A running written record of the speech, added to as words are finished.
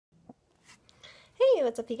Hey,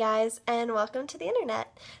 what's up you guys, and welcome to the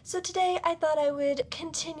internet. So today I thought I would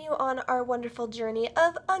continue on our wonderful journey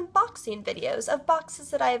of unboxing videos of boxes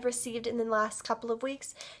that I have received in the last couple of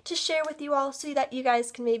weeks to share with you all so that you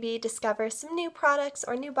guys can maybe discover some new products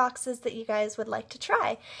or new boxes that you guys would like to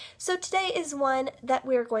try. So today is one that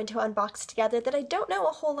we're going to unbox together that I don't know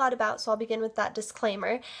a whole lot about, so I'll begin with that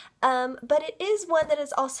disclaimer. But it is one that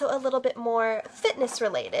is also a little bit more fitness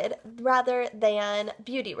related rather than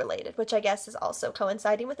beauty related, which I guess is also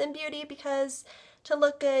coinciding within beauty because to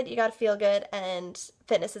look good, you gotta feel good, and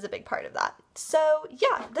fitness is a big part of that. So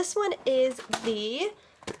yeah, this one is the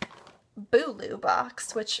Bulu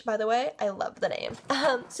Box, which, by the way, I love the name.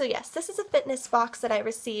 So yes, this is a fitness box that I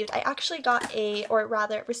received. I actually got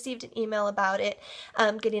received an email about it,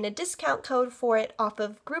 getting a discount code for it off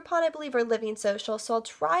of Groupon, I believe, or Living Social, so I'll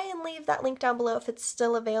try and leave that link down below if it's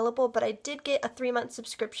still available, but I did get a 3-month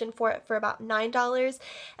subscription for it for about $9,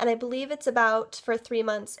 and I believe it's about, for 3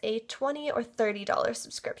 months, a $20 or $30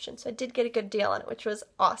 subscription, so I did get a good deal on it, which was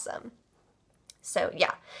awesome. So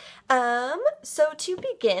yeah, so to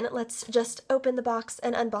begin, let's just open the box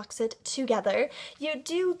and unbox it together. You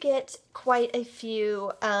do get quite a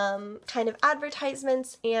few kind of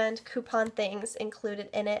advertisements and coupon things included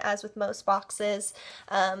in it, as with most boxes,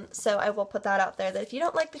 so I will put that out there that if you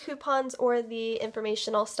don't like the coupons or the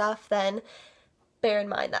informational stuff, then bear in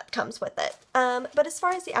mind that comes with it. But as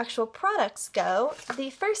far as the actual products go,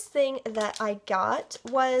 the first thing that I got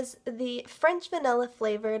was the French vanilla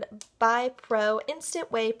flavored Bi-Pro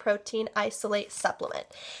Instant Whey Protein Isolate Supplement.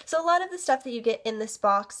 So a lot of the stuff that you get in this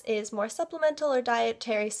box is more supplemental or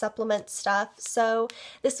dietary supplement stuff, so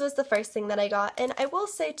this was the first thing that I got. And I will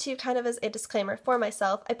say too, kind of as a disclaimer for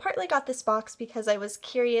myself, I partly got this box because I was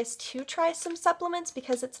curious to try some supplements,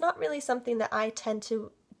 because it's not really something that I tend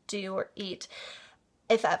to do or eat,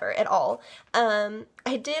 if ever, at all.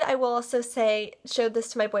 I will also say, showed this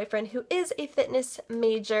to my boyfriend, who is a fitness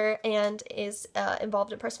major and is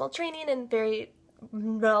involved in personal training and very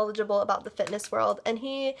knowledgeable about the fitness world, and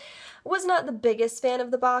he was not the biggest fan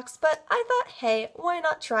of the box, but I thought, hey, why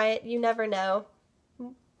not try it? You never know.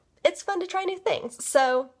 It's fun to try new things.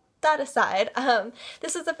 So that aside,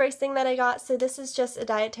 this is the first thing that I got. So this is just a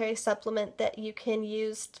dietary supplement that you can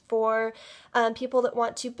use for people that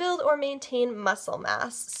want to build or maintain muscle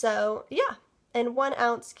mass. So yeah, and 1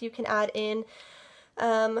 ounce you can add in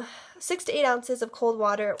 6 to 8 ounces of cold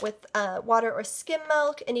water with water or skim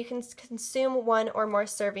milk, and you can consume 1 or more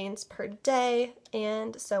servings per day,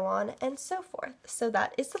 and so on and so forth. So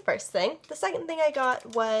that is the first thing. The second thing I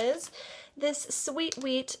got was this sweet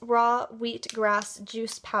wheat raw wheatgrass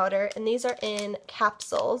juice powder, and these are in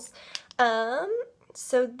capsules.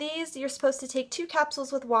 So these, you're supposed to take 2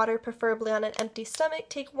 capsules with water, preferably on an empty stomach.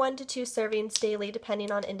 Take 1 to 2 servings daily,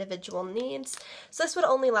 depending on individual needs. So this would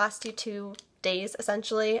only last you 2 days,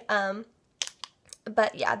 essentially.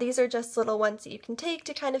 But yeah, these are just little ones that you can take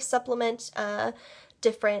to kind of supplement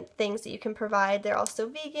different things that you can provide. They're also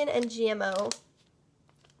vegan and GMO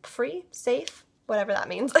free, safe, whatever that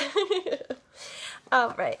means.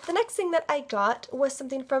 Alright, the next thing that I got was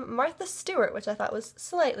something from Martha Stewart, which I thought was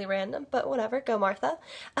slightly random, but whatever, go Martha.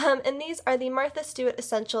 And these are the Martha Stewart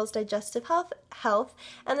Essentials Digestive Health,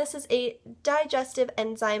 and this is a digestive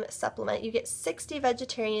enzyme supplement. You get 60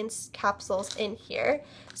 vegetarian capsules in here,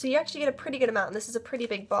 so you actually get a pretty good amount, and this is a pretty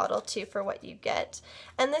big bottle too for what you get.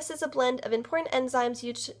 And this is a blend of important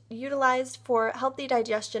enzymes utilized for healthy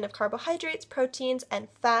digestion of carbohydrates, proteins, and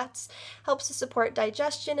fats, helps to support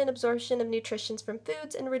digestion and absorption of nutrition from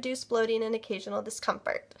foods, and reduce bloating and occasional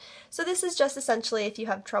discomfort. So this is just essentially if you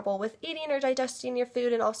have trouble with eating or digesting your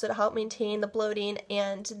food, and also to help maintain the bloating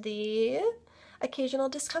and the occasional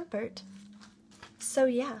discomfort. So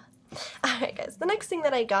yeah. Alright guys, the next thing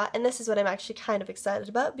that I got, and this is what I'm actually kind of excited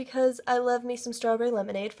about because I love me some strawberry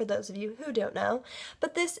lemonade, for those of you who don't know,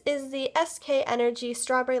 but this is the SK Energy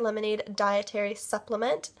Strawberry Lemonade Dietary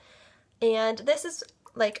Supplement, and this is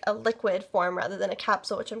like a liquid form rather than a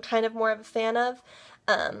capsule, which I'm kind of more of a fan of.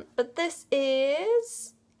 But this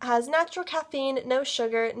has natural caffeine, no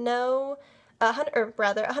sugar,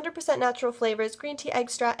 100% natural flavors, green tea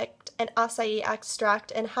extract and acai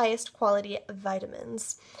extract, and highest quality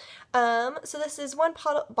vitamins. So this is 1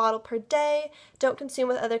 bottle per day. Don't consume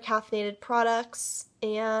with other caffeinated products,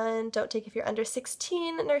 and don't take if you're under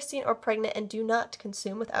 16, nursing, or pregnant, and do not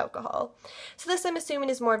consume with alcohol. So this, I'm assuming,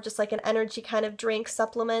 is more of just like an energy kind of drink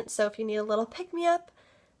supplement, so if you need a little pick-me-up,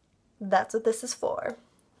 that's what this is for.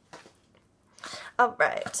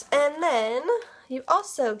 Alright, and then you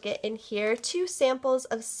also get in here 2 samples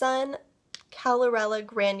of chlorella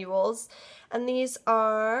granules, and these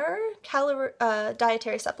are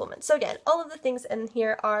dietary supplements. So again, all of the things in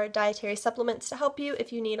here are dietary supplements to help you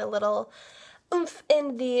if you need a little oomph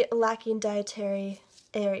in the lacking dietary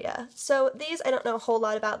area. So these I don't know a whole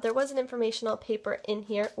lot about. There was an informational paper in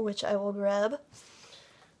here, which I will grab.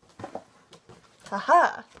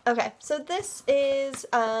 Haha! Okay, so this is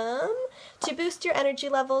to boost your energy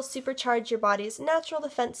levels, supercharge your body's natural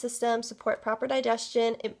defense system, support proper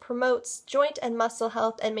digestion, it promotes joint and muscle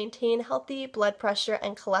health, and maintain healthy blood pressure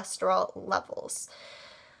and cholesterol levels.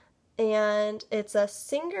 And it's a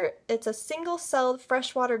single-celled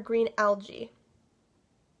freshwater green algae.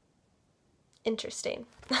 Interesting.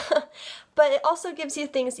 But it also gives you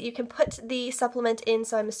things that you can put the supplement in,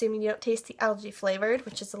 so I'm assuming you don't taste the algae flavored,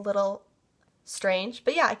 which is a little strange.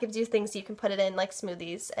 But yeah, it gives you things you can put it in, like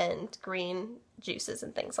smoothies and green juices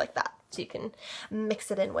and things like that, so you can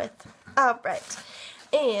mix it in with. Alright.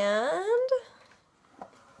 And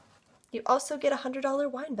you also get a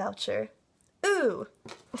 $100 wine voucher. Ooh!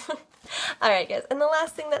 Alright guys, and the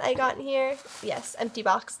last thing that I got in here, yes, empty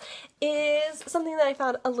box, is something that I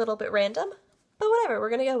found a little bit random, but whatever,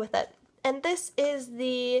 we're gonna go with it. And this is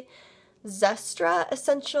the Zestra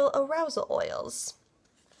Essential Arousal Oils.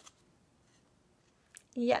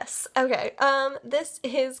 Yes, okay, this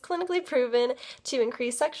is clinically proven to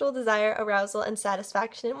increase sexual desire, arousal, and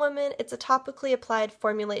satisfaction in women. It's a topically applied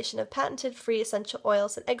formulation of patented-free essential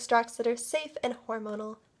oils and extracts that are safe and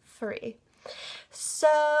hormonal-free. So,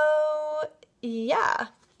 yeah.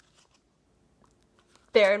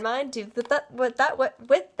 Bear in mind, do with that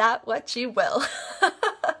what you will.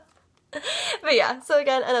 But yeah, so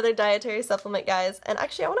again, another dietary supplement, guys. And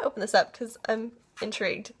actually, I want to open this up because I'm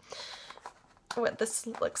intrigued what this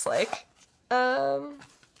looks like. Alright,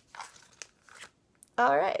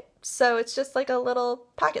 so it's just like a little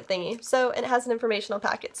packet thingy. So it has an informational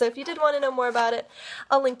packet. So if you did want to know more about it,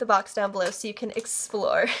 I'll link the box down below so you can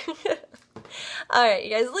explore. Alright, you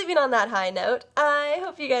guys, leaving on that high note, I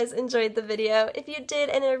hope you guys enjoyed the video. If you did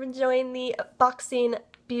and are enjoying the boxing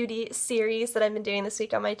beauty series that I've been doing this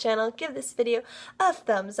week on my channel, give this video a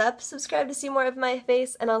thumbs up, subscribe to see more of my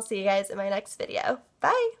face, and I'll see you guys in my next video.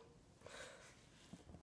 Bye!